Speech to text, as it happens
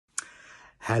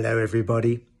Hello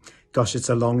everybody. Gosh, it's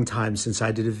a long time since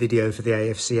I did a video for the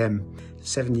AFCM.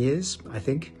 7 years, I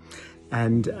think.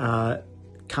 And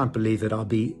can't believe that I'll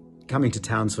be coming to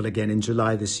Townsville again in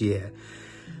July this year.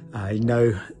 I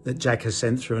know that Jack has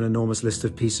sent through an enormous list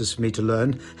of pieces for me to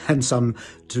learn and some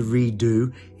to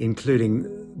redo,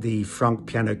 including the Franck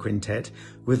Piano Quintet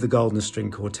with the Golden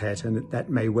String Quartet, and that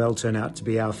may well turn out to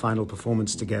be our final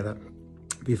performance together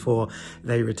before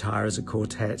they retire as a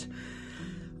quartet.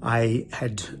 I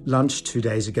had lunch 2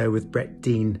 days ago with Brett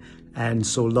Dean and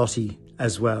saw Lottie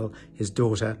as well, his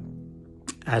daughter,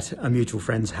 at a mutual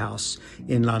friend's house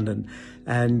in London.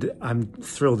 And I'm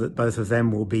thrilled that both of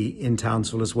them will be in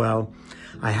Townsville as well.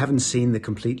 I haven't seen the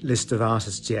complete list of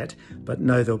artists yet, but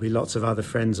know there'll be lots of other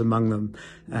friends among them.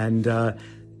 And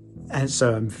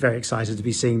so I'm very excited to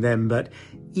be seeing them, but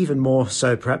even more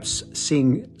so perhaps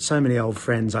seeing so many old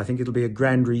friends. I think it'll be a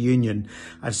grand reunion.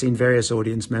 I've seen various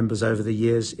audience members over the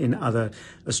years in other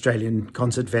Australian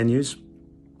concert venues,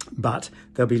 but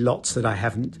there'll be lots that I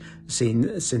haven't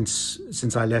seen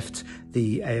since I left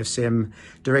the AFCM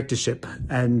directorship,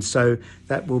 and so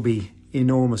that will be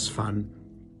enormous fun.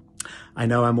 I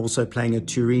know I'm also playing a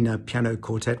Turina piano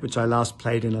quartet, which I last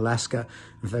played in Alaska.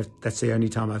 In fact, that's the only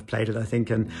time I've played it, I think,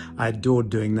 and I adored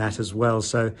doing that as well.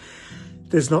 So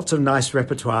there's lots of nice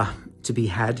repertoire to be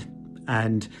had,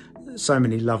 and so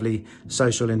many lovely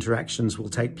social interactions will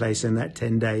take place in that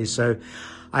 10 days. So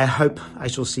I hope I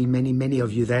shall see many, many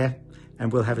of you there,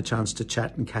 and we'll have a chance to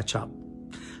chat and catch up.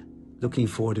 Looking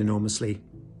forward enormously.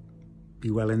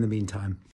 Be well in the meantime.